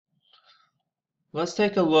Let's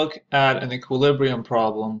take a look at an equilibrium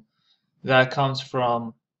problem that comes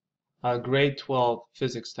from a grade 12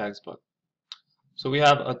 physics textbook. So we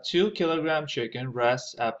have a 2 kilogram chicken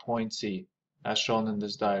rests at point C, as shown in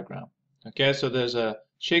this diagram. Okay, so there's a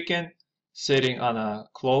chicken sitting on a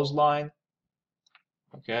clothesline.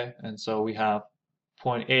 Okay, and so we have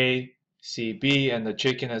point A, C, B, and the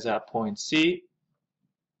chicken is at point C.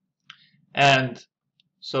 And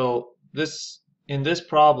so in this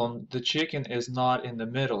problem, the chicken is not in the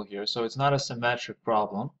middle here, so it's not a symmetric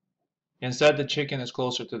problem. Instead, the chicken is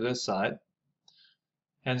closer to this side.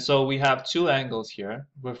 And so we have two angles here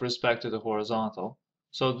with respect to the horizontal.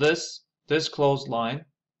 So this clothesline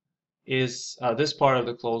is, this part of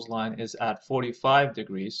the clothesline is at 45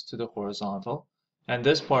 degrees to the horizontal, and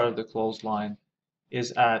this part of the clothesline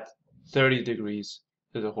is at 30 degrees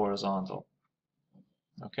to the horizontal.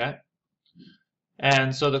 Okay?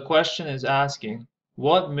 And so the question is asking,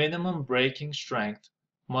 what minimum breaking strength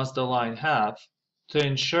must the line have to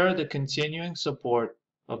ensure the continuing support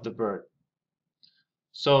of the bird?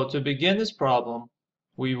 So to begin this problem,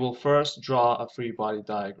 we will first draw a free body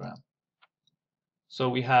diagram. So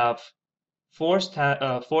we have force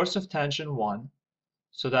of tension 1,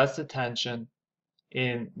 so that's the tension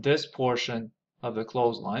in this portion of the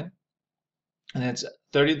clothesline, and it's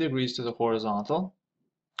 30 degrees to the horizontal.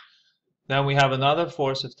 Then we have another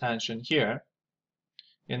force of tension here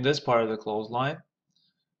in this part of the clothesline,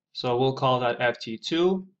 so we'll call that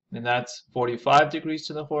Ft2, and that's 45 degrees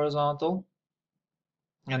to the horizontal.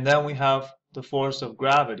 And then we have the force of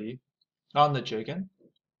gravity on the chicken,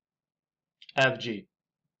 Fg.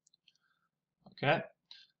 Okay.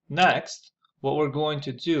 Next, what we're going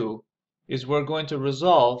to do is we're going to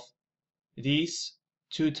resolve these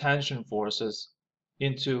two tension forces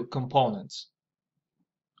into components.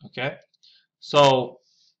 Okay. So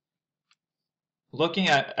looking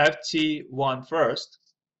at Ft1 first,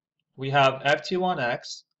 we have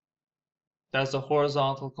Ft1x, that's the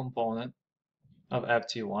horizontal component of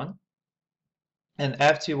Ft1, and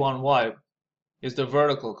Ft1y is the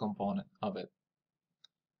vertical component of it.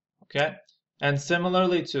 Okay, and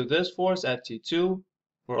similarly to this force, Ft2,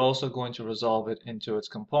 we're also going to resolve it into its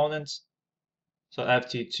components. So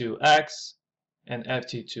Ft2x and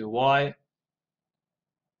Ft2y.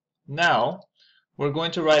 Now, we're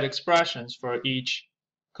going to write expressions for each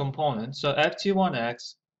component. So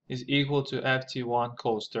Ft1x is equal to Ft1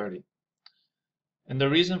 cos 30. And the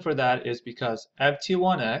reason for that is because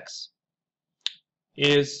Ft1x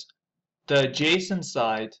is the adjacent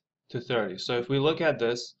side to 30. So if we look at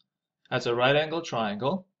this as a right angle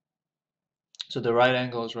triangle, so the right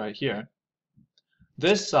angle is right here,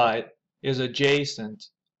 this side is adjacent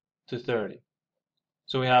to 30.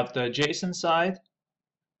 So we have the adjacent side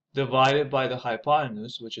divided by the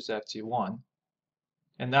hypotenuse, which is Ft1,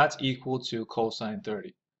 and that's equal to cosine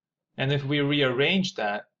 30. And if we rearrange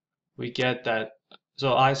that, we get that,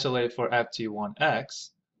 so isolate for Ft1x,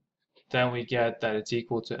 then we get that it's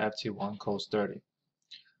equal to Ft1 cos 30.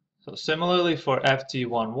 So similarly for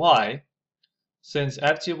Ft1y, since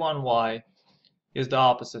Ft1y is the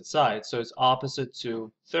opposite side, so it's opposite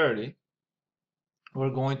to 30, we're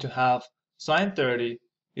going to have sine 30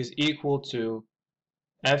 is equal to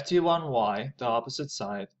Ft1y, the opposite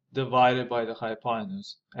side, divided by the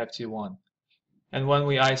hypotenuse, Ft1. And when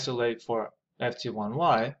we isolate for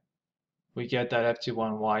Ft1y, we get that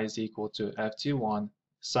Ft1y is equal to Ft1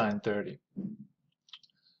 sine 30.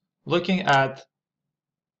 Looking at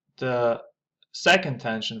the second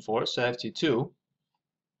tension force, so Ft2,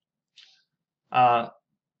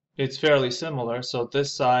 it's fairly similar. So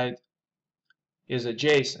this side is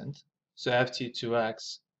adjacent, so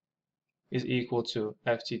Ft2x is equal to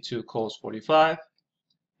Ft2 cos 45,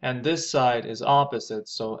 and this side is opposite,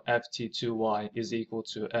 so Ft2y is equal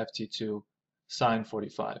to Ft2 sine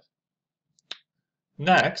 45.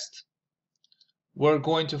 Next, we're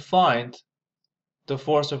going to find the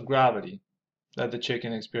force of gravity that the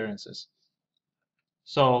chicken experiences.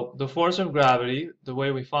 So the force of gravity, the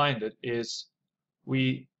way we find it is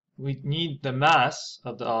we need the mass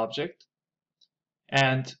of the object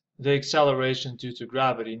and the acceleration due to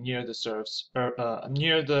gravity near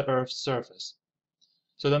the Earth's surface.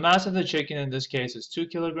 So the mass of the chicken in this case is 2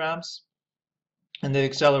 kilograms, and the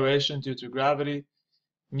acceleration due to gravity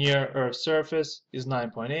near Earth's surface is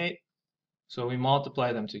 9.8. So we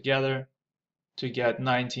multiply them together to get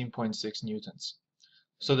 19.6 newtons.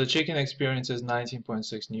 So the chicken experiences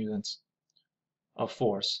 19.6 newtons of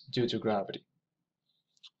force due to gravity.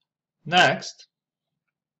 Next,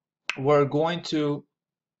 we're going to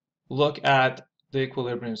look at the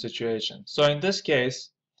equilibrium situation. So in this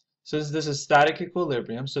case, since this is static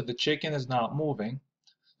equilibrium, so the chicken is not moving,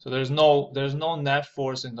 So there's no net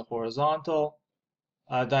force in the horizontal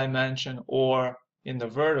dimension or in the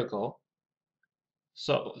vertical.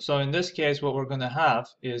 So in this case, what we're going to have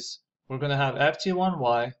is we're going to have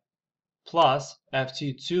Ft1y plus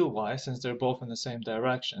Ft2y, since they're both in the same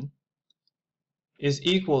direction, is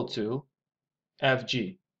equal to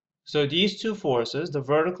Fg. So these two forces, the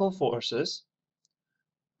vertical forces,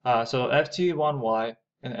 so Ft1y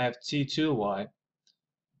and Ft2y,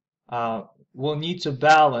 will need to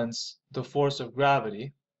balance the force of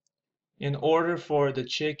gravity in order for the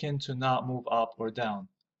chicken to not move up or down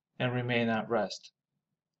and remain at rest.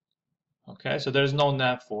 Okay, so there's no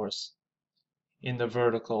net force in the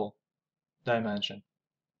vertical dimension.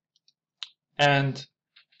 And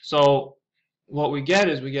so what we get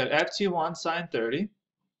is we get Ft1 sine 30,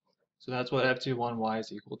 so that's what Ft1y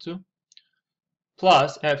is equal to,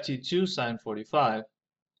 plus Ft2 sine 45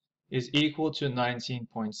 is equal to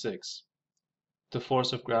 19.6, the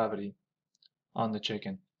force of gravity on the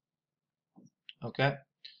chicken. Okay,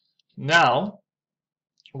 now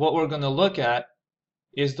what we're going to look at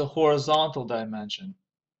is the horizontal dimension.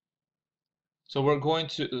 So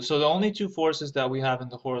the only two forces that we have in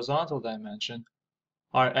the horizontal dimension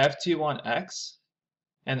are Ft1x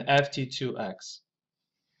and Ft2x.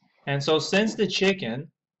 And so since the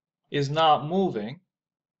chicken is not moving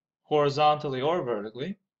horizontally or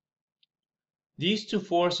vertically, these two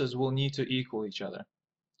forces will need to equal each other.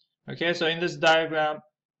 Okay, so in this diagram,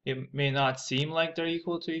 it may not seem like they're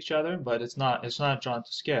equal to each other, but it's not drawn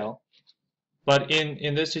to scale. But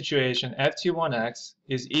in this situation, Ft1x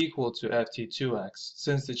is equal to Ft2x,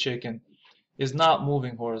 since the chicken is not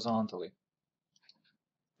moving horizontally.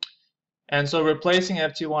 And so replacing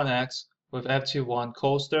Ft1x with Ft1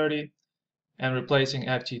 cos 30 and replacing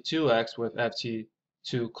Ft2x with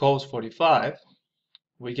Ft2 cos 45,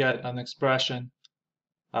 we get an expression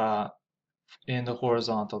in the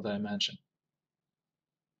horizontal dimension.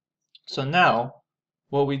 So now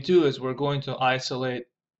what we do is we're going to isolate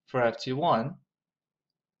for Ft1,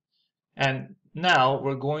 and now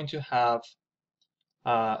we're going to have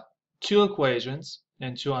two equations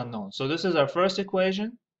and two unknowns. So this is our first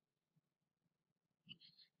equation,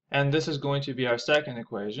 and this is going to be our second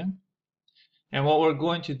equation. And what we're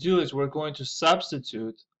going to do is we're going to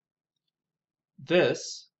substitute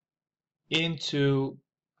this into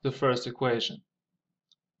the first equation.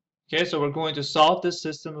 Okay, so we're going to solve this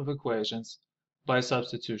system of equations by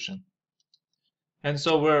substitution. And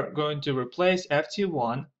so we're going to replace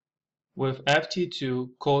Ft1 with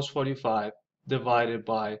Ft2 cos 45 divided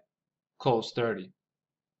by cos 30.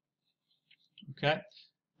 Okay,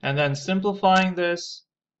 and then simplifying this,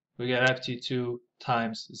 we get Ft2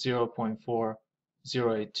 times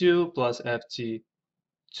 0.4082 plus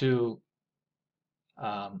Ft2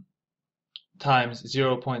 times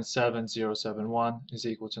 0.7071 is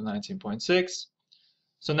equal to 19.6.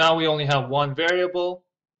 So now we only have one variable,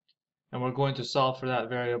 and we're going to solve for that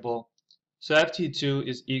variable. So Ft2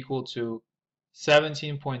 is equal to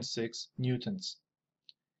 17.6 newtons.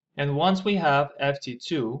 And once we have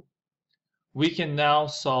Ft2, we can now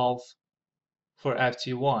solve for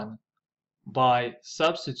Ft1 by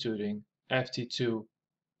substituting Ft2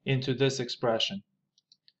 into this expression.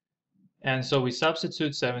 And so we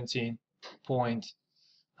substitute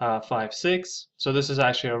 17.56. So this is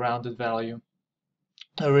actually a rounded value.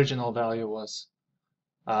 The original value was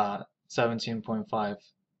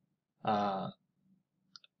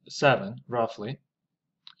 17.57 roughly.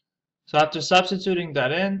 So after substituting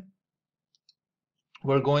that in,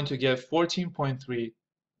 we're going to get 14.3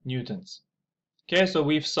 newtons. Okay, so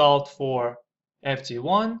we've solved for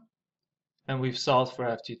Ft1 and we've solved for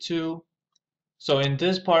Ft2. So in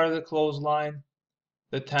this part of the clothesline,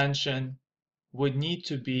 the tension would need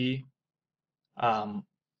to be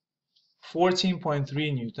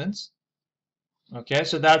 14.3 newtons. Okay,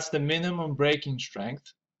 so that's the minimum breaking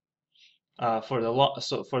strength for the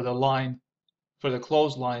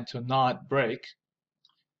clothesline to not break.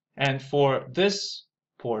 And for this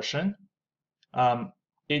portion,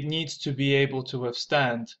 it needs to be able to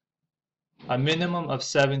withstand a minimum of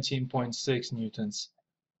 17.6 newtons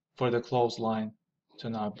for the clothesline to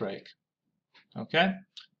not break. Okay,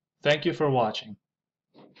 thank you for watching.